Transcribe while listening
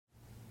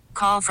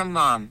call from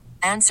mom.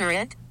 Answer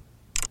it.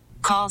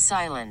 Call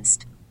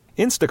silenced.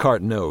 Instacart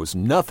knows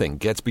nothing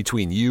gets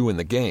between you and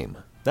the game.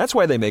 That's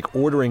why they make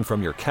ordering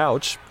from your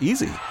couch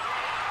easy.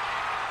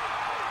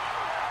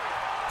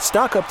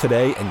 Stock up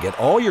today and get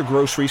all your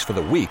groceries for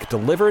the week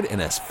delivered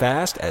in as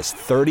fast as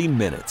 30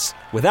 minutes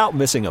without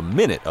missing a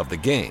minute of the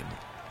game.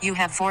 You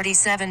have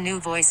 47 new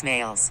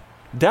voicemails.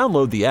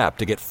 Download the app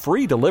to get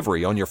free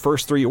delivery on your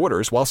first 3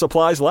 orders while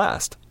supplies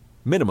last.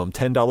 Minimum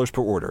 $10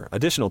 per order.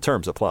 Additional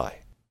terms apply.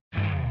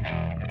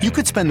 You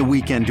could spend the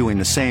weekend doing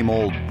the same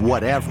old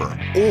whatever,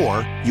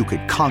 or you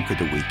could conquer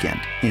the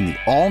weekend in the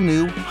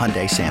all-new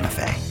Hyundai Santa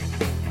Fe.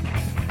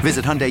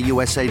 Visit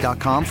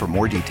HyundaiUSA.com for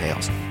more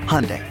details.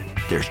 Hyundai,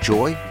 there's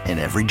joy in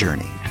every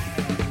journey.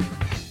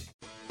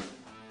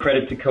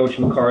 Credit to Coach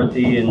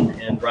McCarthy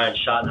and Brian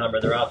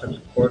Schottenheimer, their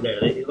offensive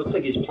coordinator. It looks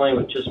like he's playing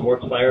with just more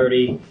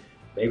clarity.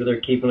 Maybe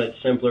they're keeping it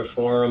simpler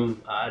for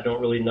him. I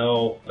don't really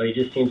know. But he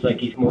just seems like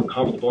he's more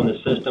comfortable in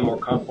the system, more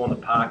comfortable in the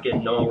pocket,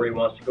 knowing where he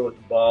wants to go with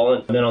the ball.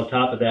 And then on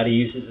top of that, he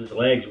uses his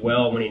legs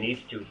well when he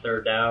needs to,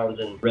 third downs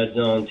and red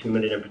zone,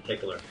 2-minute in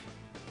particular.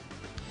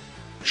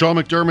 Sean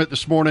McDermott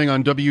this morning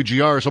on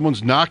WGR.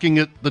 Someone's knocking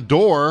at the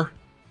door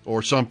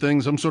or something.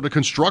 Some sort of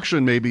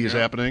construction maybe is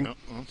happening. No,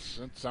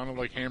 that sounded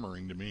like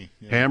hammering to me.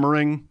 Yeah.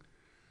 Hammering.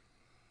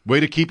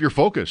 Way to keep your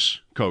focus,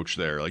 Coach,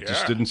 there.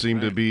 Just didn't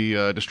seem to be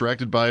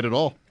distracted by it at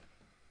all.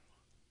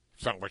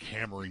 Sounded like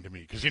hammering to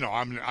me because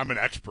I'm an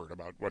expert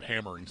about what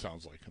hammering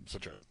sounds like. I'm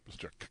such a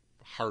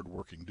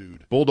hard-working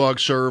dude. Bulldog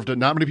served,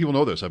 not many people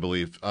know this, I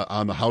believe,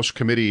 on the House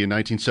committee in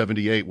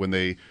 1978 when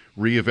they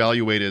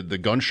reevaluated the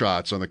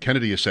gunshots on the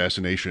Kennedy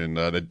assassination,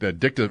 that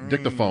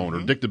dictaphone or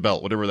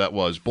dictabelt, whatever that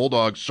was.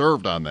 Bulldog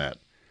served on that.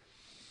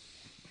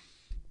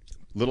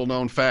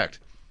 Little-known fact.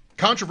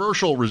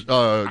 Controversial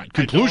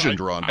conclusion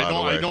drawn, by the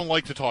way. I don't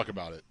like to talk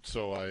about it,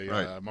 so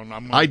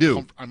I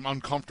do. I'm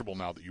uncomfortable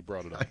now that you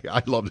brought it up.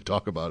 I love to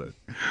talk about it.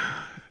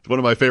 It's one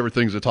of my favorite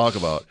things to talk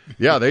about.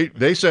 Yeah,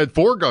 they said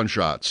 4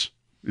 gunshots.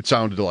 It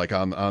sounded like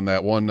on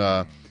that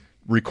one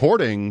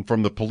recording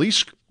from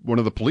one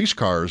of the police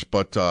cars,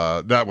 but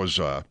that was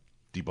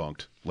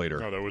debunked later.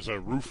 No, there was a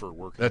roofer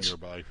working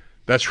nearby.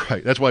 That's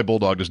right. That's why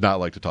Bulldog does not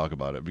like to talk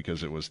about it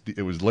because it was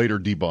later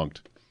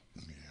debunked.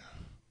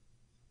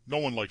 No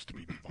one likes to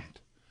be debunked.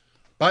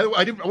 By the way,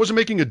 I wasn't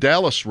making a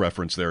Dallas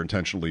reference there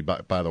intentionally,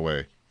 by the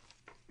way.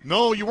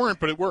 No, you weren't,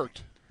 but it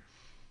worked.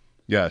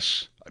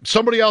 Yes.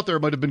 Somebody out there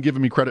might have been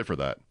giving me credit for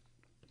that.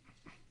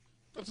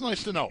 That's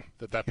nice to know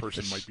that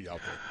person might be out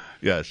there.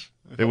 Yes.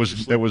 It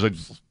was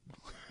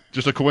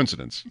just a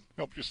coincidence.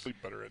 Help you sleep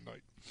better at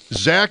night.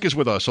 Zach is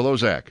with us. Hello,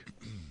 Zach.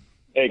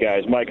 Hey,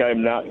 guys. Mike,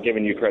 I'm not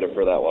giving you credit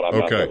for that one. I'm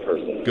not that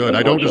person. Good.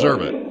 I don't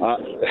deserve it.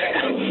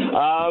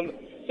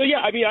 So,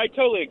 yeah, I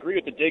totally agree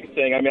with the Diggs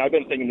thing. I've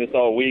been thinking this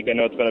all week. I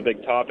know it's been a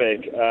big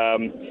topic.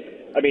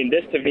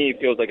 This to me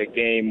feels like a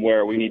game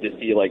where we need to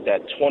see like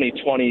that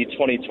 2020,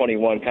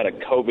 2021 kind of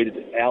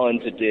COVID Allen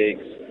to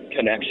Diggs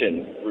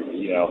connection,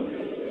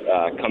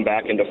 come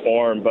back into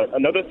form. But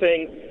another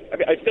thing,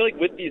 I feel like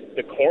with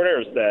the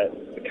corners that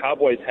the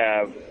Cowboys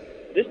have,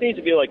 this needs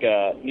to be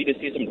need to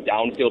see some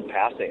downfield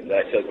passing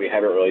that I feel like we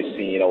haven't really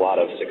seen a lot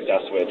of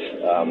success with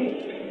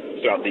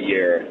throughout the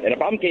year. And if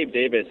I'm Gabe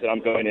Davis and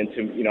I'm going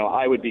into,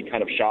 I would be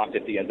kind of shocked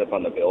if he ends up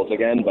on the Bills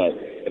again. But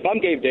if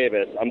I'm Gabe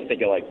Davis, I'm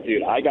thinking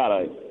dude, I got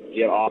to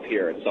get off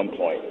here at some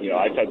point.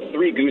 I've had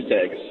 3 goose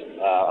eggs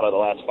out of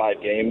the last 5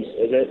 games,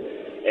 is it?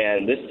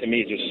 And this to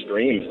me just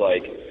screams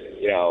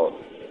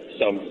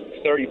some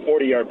 30,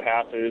 40-yard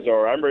passes.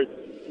 Or I remember,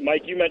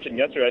 Mike, you mentioned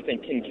yesterday, I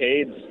think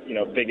Kincaid's,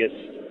 biggest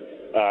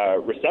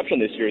reception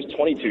this year is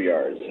 22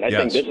 yards. And I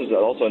think this is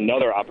also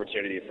another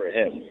opportunity for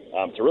him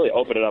to really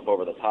open it up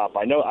over the top.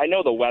 I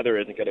know the weather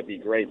isn't going to be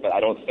great, but I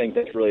don't think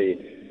that's really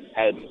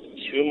had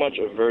too much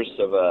averse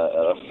of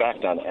an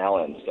effect on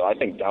Allen. So I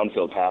think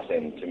downfield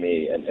passing to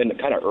me, and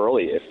kind of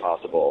early if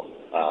possible,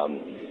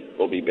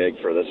 will be big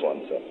for this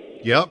one. So.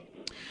 Yep.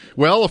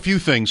 Well, a few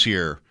things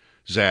here,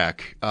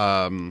 Zach.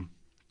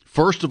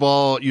 First of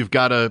all, you've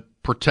got to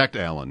protect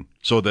Allen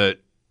so that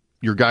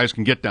your guys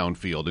can get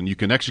downfield and you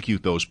can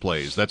execute those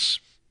plays. That's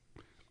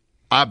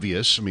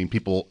obvious.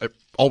 People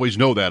always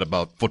know that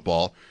about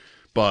football,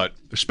 but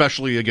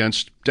especially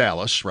against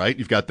Dallas, right?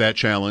 You've got that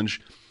challenge.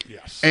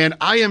 Yes. And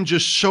I am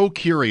just so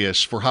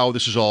curious for how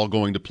this is all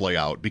going to play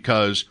out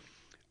because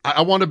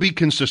I want to be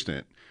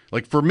consistent.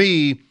 For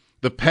me,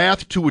 the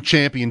path to a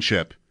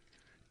championship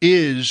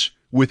is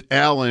with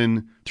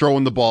Allen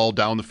throwing the ball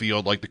down the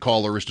field like the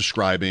caller is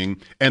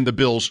describing and the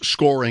Bills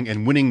scoring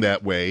and winning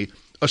that way,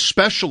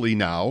 especially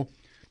now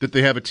that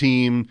they have a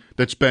team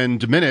that's been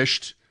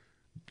diminished,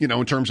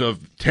 in terms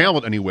of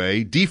talent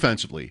anyway,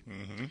 defensively.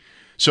 Mm-hmm.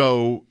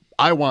 So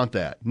I want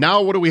that.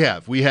 Now what do we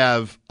have? We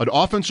have an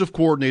offensive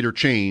coordinator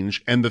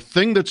change, and the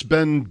thing that's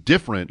been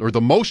different, or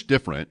the most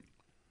different,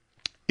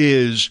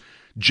 is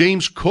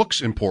James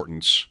Cook's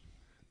importance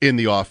in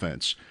the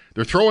offense.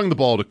 They're throwing the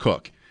ball to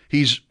Cook.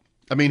 He's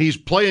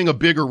playing a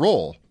bigger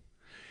role,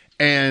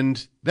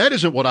 and that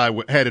isn't what I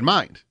had in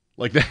mind.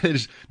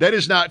 That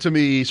is not to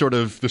me sort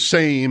of the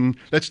same.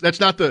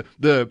 That's not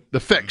the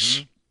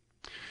fix.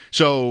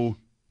 So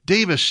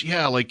Davis,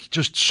 yeah, like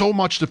just so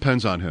much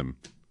depends on him.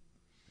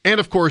 And,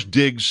 of course,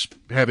 Diggs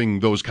having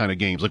those kind of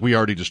games, like we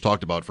already just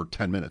talked about for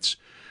 10 minutes.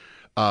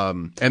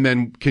 And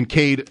then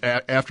Kincaid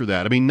after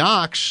that. I mean,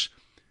 Knox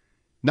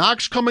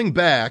coming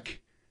back,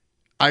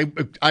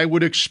 I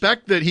would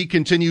expect that he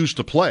continues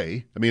to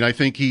play. I mean, I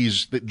think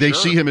they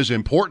see him as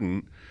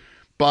important,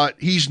 but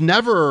he's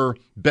never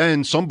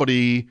been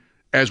somebody,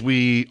 as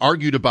we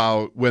argued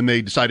about when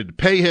they decided to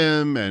pay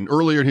him and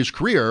earlier in his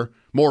career,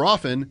 more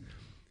often,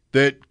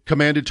 that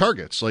commanded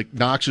targets. Like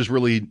Knox has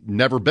really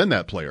never been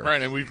that player.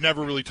 Right, and we've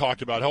never really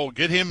talked about,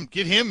 get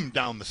him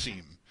down the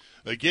seam.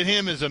 Like, get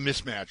him as a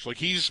mismatch. Like,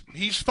 he's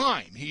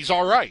fine. He's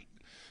all right.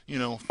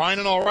 Fine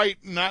and all right,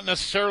 not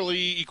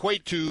necessarily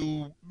equate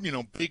to,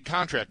 big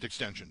contract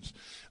extensions.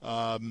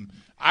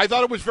 I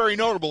thought it was very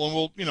notable, and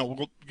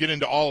we'll get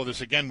into all of this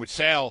again with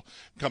Sal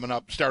coming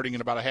up, starting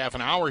in about a half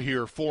an hour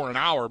here, for an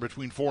hour,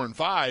 between 4 and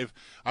 5.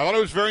 I thought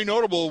it was very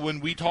notable when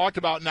we talked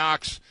about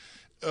Knox.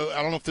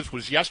 I don't know if this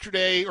was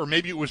yesterday or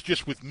maybe it was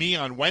just with me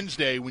on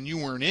Wednesday when you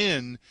weren't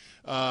in,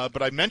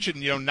 but I mentioned,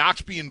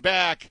 Knox being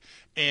back,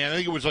 and I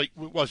think it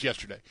was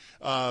yesterday.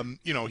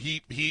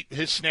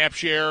 His snap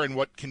share and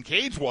what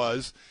Kincaid's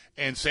was,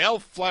 and Sal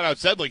flat out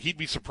said he'd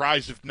be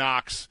surprised if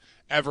Knox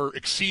ever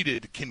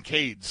exceeded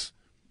Kincaid's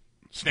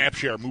snap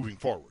share moving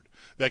forward.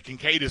 That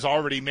Kincaid has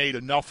already made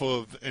enough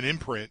of an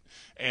imprint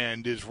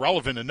and is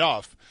relevant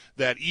enough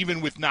that even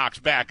with Knox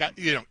back,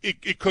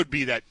 it could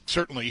be that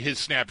certainly his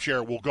snap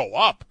share will go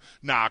up.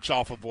 Knox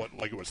off of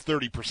it was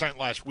 30%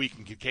 last week,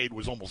 and Kincaid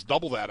was almost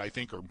double that, I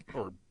think,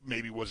 or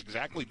maybe was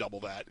exactly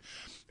double that.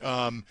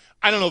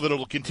 I don't know that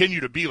it'll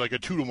continue to be like a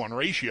 2-to-1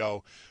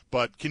 ratio,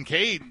 but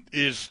Kincaid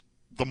is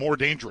the more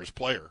dangerous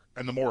player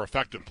and the more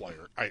effective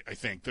player, I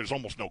think. There's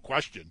almost no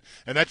question.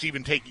 And that's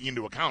even taking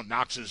into account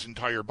Knox's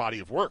entire body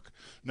of work,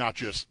 not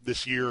just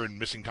this year and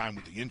missing time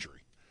with the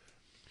injury.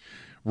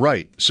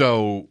 Right.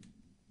 So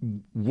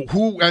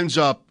who ends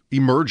up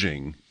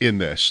emerging in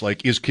this?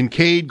 Like, is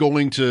Kincaid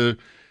going to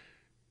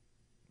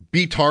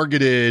be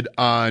targeted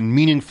on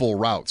meaningful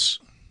routes?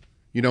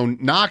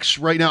 Knox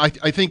right now,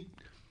 I think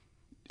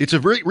it's a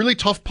really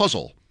tough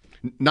puzzle.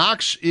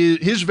 Knox,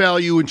 his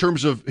value in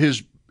terms of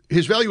his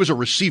value as a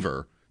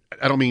receiver,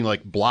 I don't mean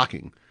like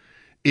blocking,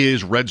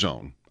 is red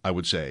zone, I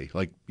would say.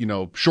 Like,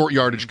 short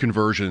yardage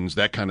conversions,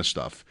 that kind of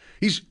stuff.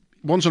 He's,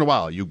 once in a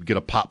while, you get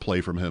a pop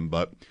play from him,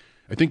 but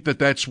I think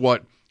that's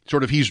what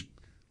sort of he's,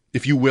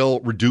 if you will,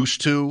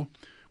 reduced to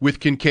with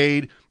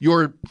Kincaid.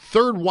 Your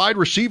third wide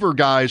receiver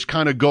guys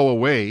kind of go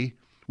away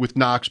with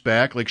Knox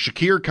back. Like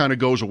Shakir kind of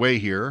goes away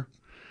here.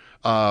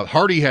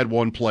 Hardy had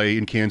one play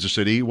in Kansas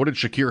City. What did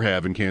Shakir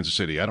have in Kansas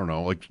City? I don't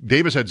know. Like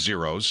Davis had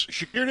zeros.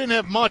 Shakir didn't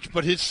have much,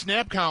 but his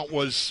snap count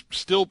was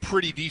still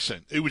pretty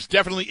decent. It was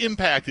definitely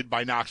impacted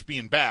by Knox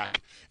being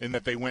back in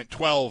that they went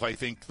 12, I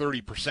think,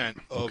 30%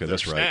 of their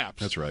snaps. Right.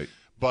 That's right.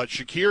 But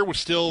Shakir was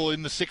still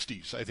in the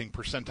 60s, I think,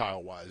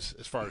 percentile-wise,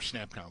 as far as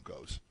snap count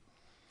goes.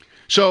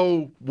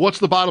 So what's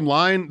the bottom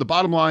line? The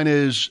bottom line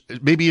is,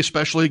 maybe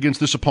especially against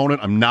this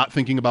opponent, I'm not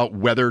thinking about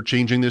whether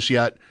changing this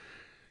yet,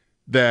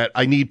 that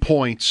I need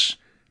points.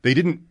 They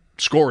didn't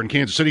score in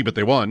Kansas City, but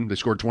they won. They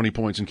scored 20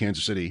 points in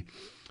Kansas City.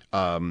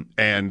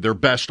 And their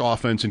best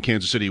offense in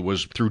Kansas City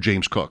was through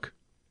James Cook.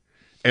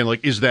 And,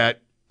 is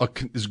that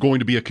is going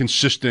to be a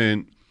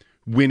consistent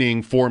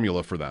winning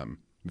formula for them?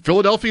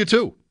 Philadelphia,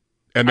 too.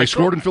 And they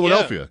scored in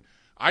Philadelphia. Yeah.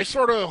 I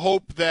sort of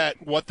hope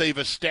that what they've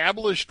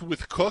established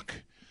with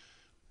Cook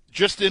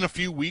just in a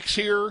few weeks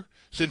here,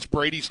 since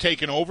Brady's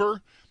taken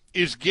over,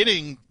 is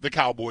getting the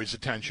Cowboys'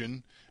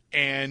 attention.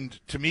 And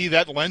to me,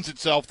 that lends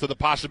itself to the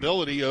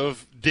possibility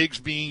of Diggs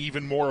being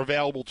even more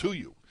available to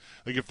you.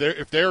 Like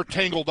if they're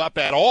tangled up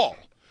at all,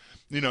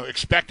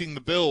 expecting the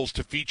Bills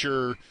to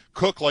feature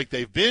Cook like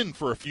they've been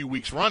for a few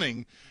weeks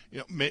running,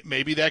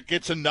 maybe that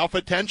gets enough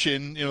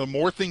attention. The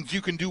more things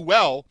you can do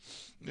well,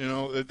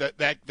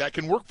 that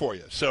can work for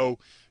you. So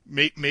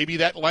maybe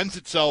that lends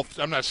itself.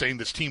 I'm not saying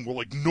this team will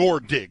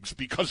ignore Diggs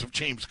because of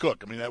James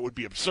Cook. I mean, that would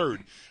be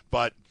absurd.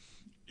 But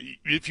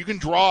if you can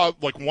draw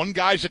one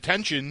guy's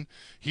attention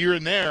here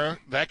and there,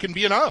 that can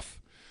be enough.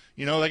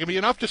 That can be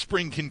enough to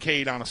spring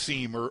Kincaid on a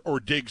seam or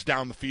Diggs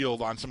down the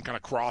field on some kind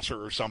of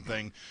crosser or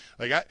something.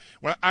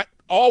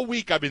 All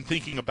week I've been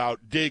thinking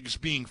about Diggs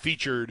being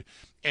featured,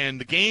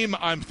 and the game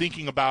I'm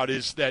thinking about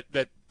is that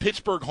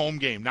Pittsburgh home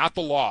game, not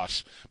the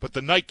loss, but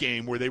the night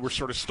game where they were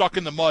sort of stuck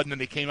in the mud and then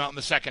they came out in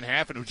the second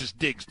half and it was just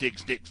Diggs.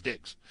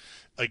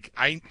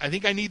 I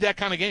think I need that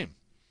kind of game.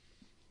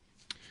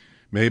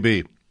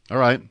 Maybe. All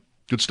right.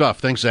 Good stuff.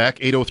 Thanks, Zach.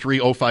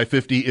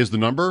 803-0550 is the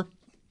number.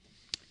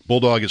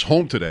 Bulldog is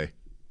home today,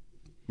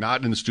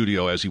 not in the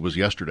studio as he was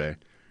yesterday,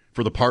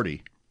 for the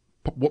party.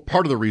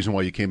 Part of the reason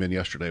why you came in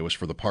yesterday was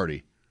for the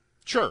party.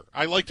 Sure.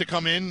 I like to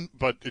come in,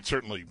 but it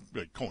certainly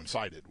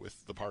coincided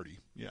with the party.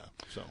 Yeah.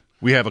 So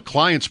we have a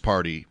client's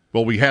party.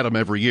 Well, we had them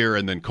every year,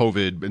 and then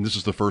COVID, and this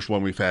is the first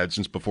one we've had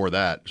since before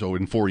that, so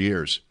in 4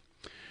 years.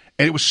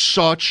 And it was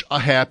such a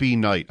happy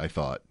night, I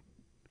thought.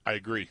 I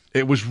agree.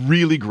 It was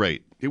really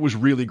great. It was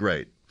really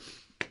great.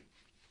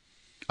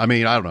 I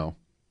mean, I don't know.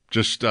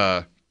 Just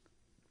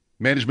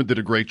Management did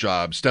a great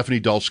job.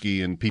 Stephanie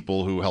Dulski and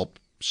people who helped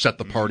set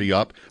the party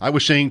up. I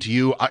was saying to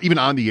you, even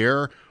on the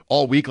air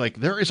all week, like,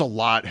 there is a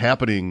lot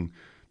happening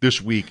this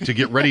week to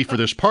get ready for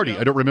this party.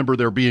 I don't remember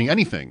there being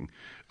anything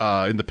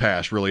in the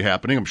past really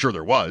happening. I'm sure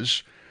there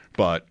was,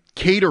 but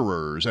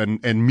caterers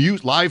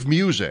and live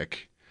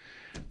music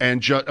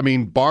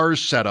and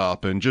bars set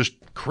up and just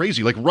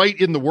crazy, like right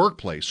in the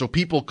workplace. So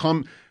people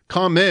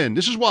come in.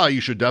 This is why you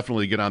should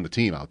definitely get on the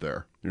team out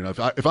there. You know,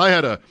 if I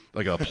had a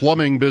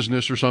plumbing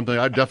business or something,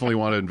 I'd definitely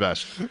want to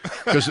invest,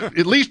 because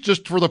at least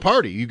just for the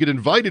party, you get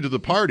invited to the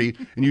party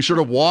and you sort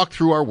of walk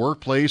through our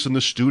workplace and the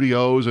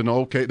studios, and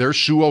okay, there's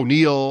Sue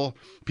O'Neill.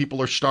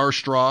 People are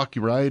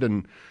starstruck, right?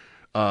 And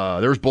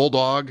there's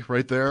Bulldog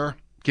right there.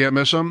 Can't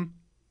miss him.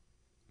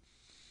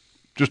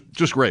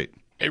 Just great.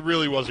 It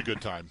really was a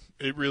good time.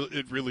 It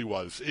really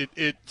was.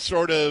 It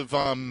sort of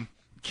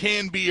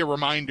can be a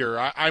reminder.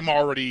 I'm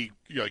already,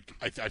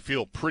 I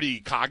feel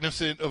pretty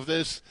cognizant of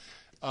this.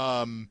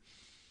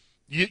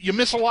 You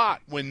miss a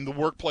lot when the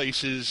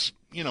workplace is,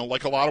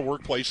 like a lot of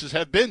workplaces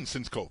have been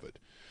since COVID.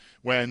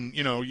 When,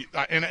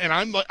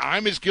 and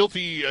I'm as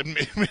guilty,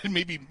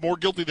 maybe more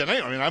guilty than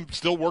anyone. I mean, I'm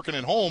still working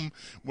at home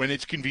when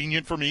it's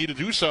convenient for me to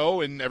do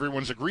so and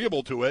everyone's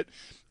agreeable to it.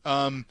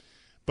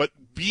 But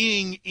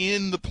being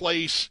in the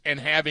place and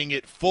having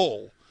it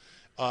full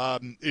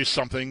is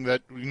something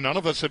that none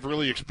of us have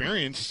really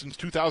experienced since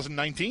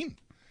 2019.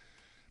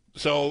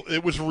 So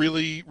it was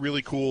really,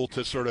 really cool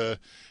to sort of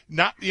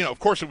of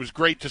course it was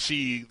great to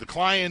see the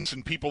clients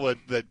and people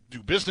that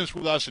do business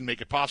with us and make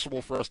it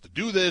possible for us to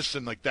do this.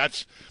 And like,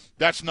 that's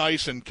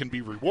nice and can be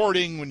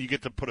rewarding when you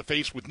get to put a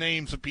face with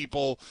names of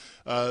people,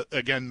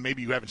 again,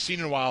 maybe you haven't seen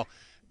in a while.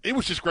 It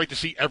was just great to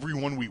see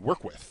everyone we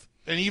work with.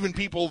 And even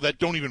people that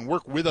don't even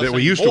work with us that we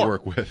anymore. Used to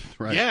work with,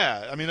 right?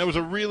 Yeah, I mean, that was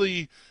a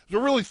really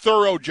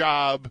thorough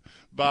job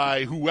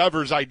by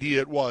whoever's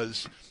idea it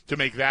was to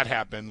make that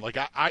happen. Like,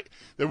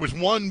 there was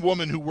one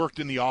woman who worked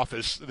in the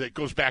office that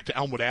goes back to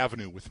Elmwood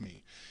Avenue with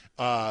me,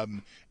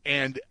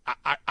 and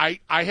I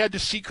had to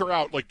seek her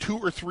out like 2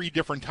 or 3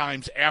 different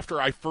times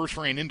after I first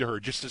ran into her,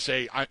 just to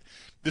say,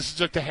 this is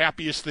like the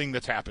happiest thing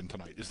that's happened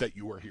tonight is that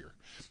you are here.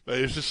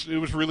 It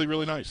was really,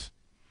 really nice.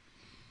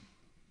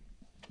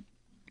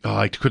 Oh,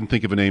 I couldn't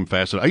think of a name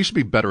fast enough. I used to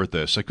be better at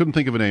this. I couldn't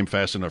think of a name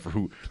fast enough for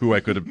who I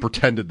could have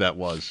pretended that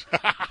was.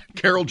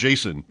 Carol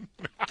Jason.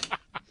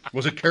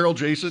 Was it Carol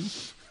Jason?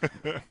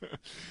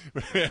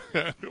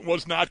 It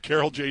was not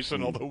Carol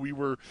Jason, although we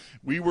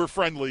were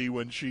friendly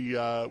when she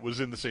was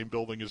in the same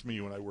building as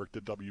me when I worked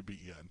at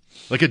WBEN.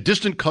 Like a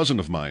distant cousin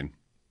of mine.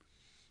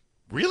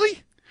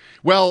 Really?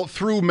 Well,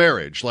 through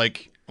marriage.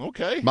 Like,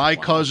 okay, my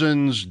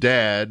cousin's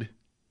dad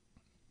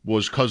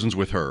was cousins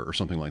with her or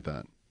something like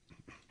that.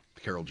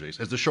 Carol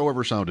Jason. Has the show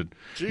ever sounded?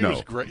 She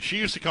was great. She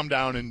used to come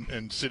down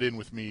and sit in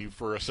with me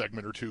for a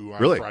segment or two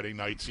on really? Friday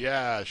nights.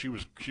 Yeah, she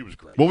was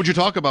great. What would you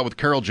talk about with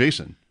Carol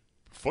Jason?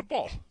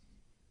 Football.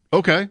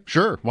 Okay,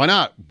 sure. Why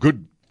not?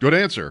 Good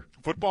answer.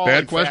 Football.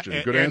 Bad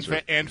question. Good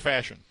answer. And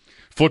fashion.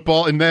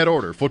 Football in that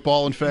order.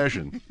 Football and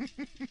fashion.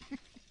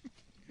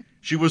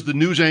 She was the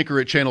news anchor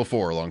at Channel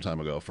 4 a long time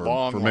ago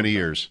for many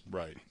years.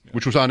 Right. Yeah.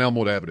 Which was on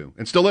Elmwood Avenue.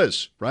 And still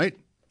is, right?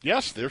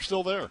 Yes, they're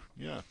still there.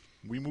 Yeah.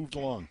 We moved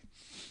along.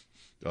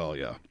 Oh,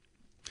 yeah.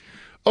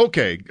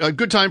 Okay,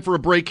 good time for a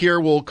break here.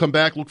 We'll come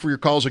back, look for your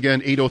calls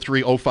again,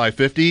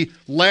 803-0550.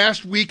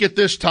 Last week at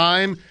this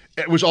time,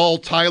 it was all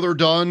Tyler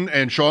Dunn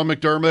and Sean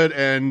McDermott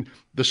and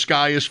the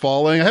sky is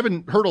falling. I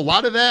haven't heard a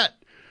lot of that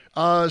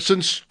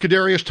since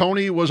Kadarius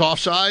Toney was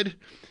offside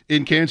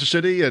in Kansas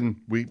City and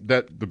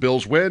the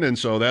Bills win, and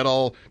so that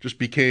all just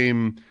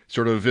became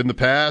sort of in the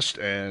past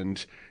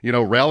and,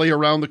 rally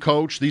around the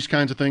coach. These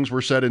kinds of things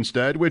were said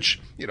instead,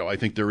 which, I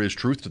think there is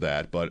truth to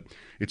that, but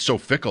it's so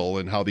fickle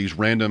and how these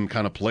random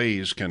kind of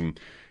plays can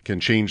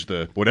change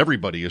what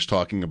everybody is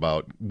talking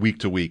about week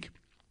to week.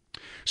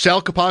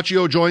 Sal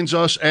Capaccio joins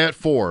us at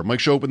 4. Mike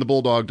Schopp and the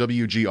Bulldog,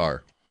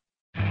 WGR.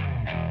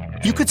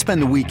 You could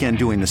spend the weekend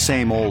doing the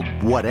same old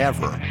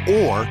whatever,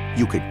 or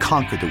you could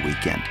conquer the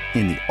weekend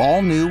in the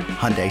all-new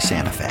Hyundai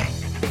Santa Fe.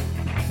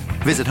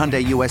 Visit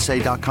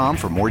HyundaiUSA.com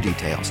for more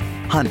details.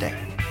 Hyundai,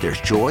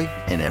 there's joy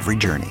in every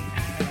journey.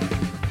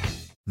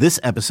 This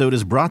episode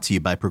is brought to you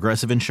by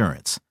Progressive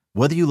Insurance.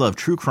 Whether you love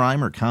true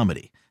crime or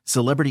comedy,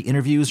 celebrity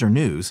interviews or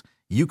news,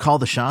 you call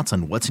the shots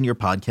on what's in your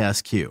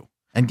podcast queue.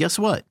 And guess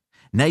what?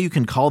 Now you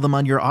can call them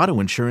on your auto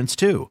insurance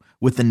too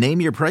with the Name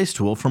Your Price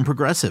tool from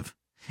Progressive.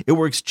 It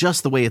works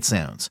just the way it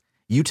sounds.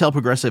 You tell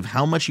Progressive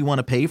how much you want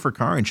to pay for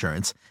car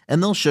insurance,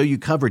 and they'll show you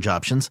coverage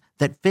options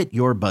that fit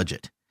your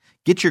budget.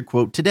 Get your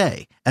quote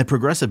today at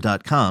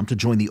Progressive.com to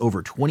join the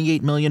over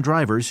 28 million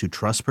drivers who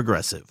trust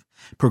Progressive.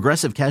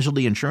 Progressive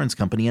Casualty Insurance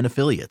Company and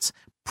Affiliates.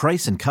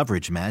 Price and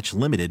coverage match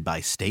limited by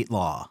state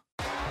law.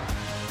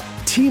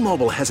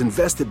 T-Mobile has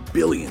invested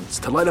billions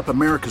to light up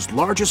America's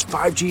largest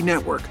 5G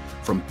network,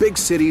 from big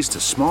cities to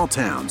small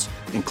towns,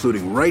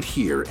 including right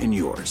here in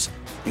yours.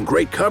 And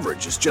great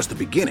coverage is just the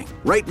beginning.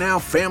 Right now,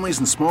 families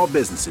and small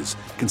businesses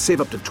can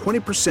save up to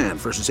 20%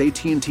 versus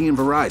AT&T and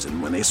Verizon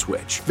when they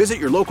switch. Visit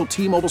your local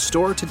T-Mobile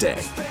store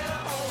today.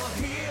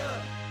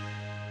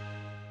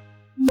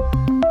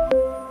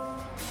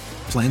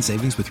 Plan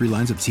savings with 3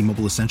 lines of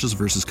T-Mobile Essentials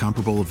versus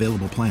comparable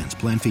available plans.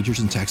 Plan features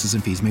and taxes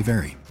and fees may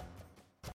vary.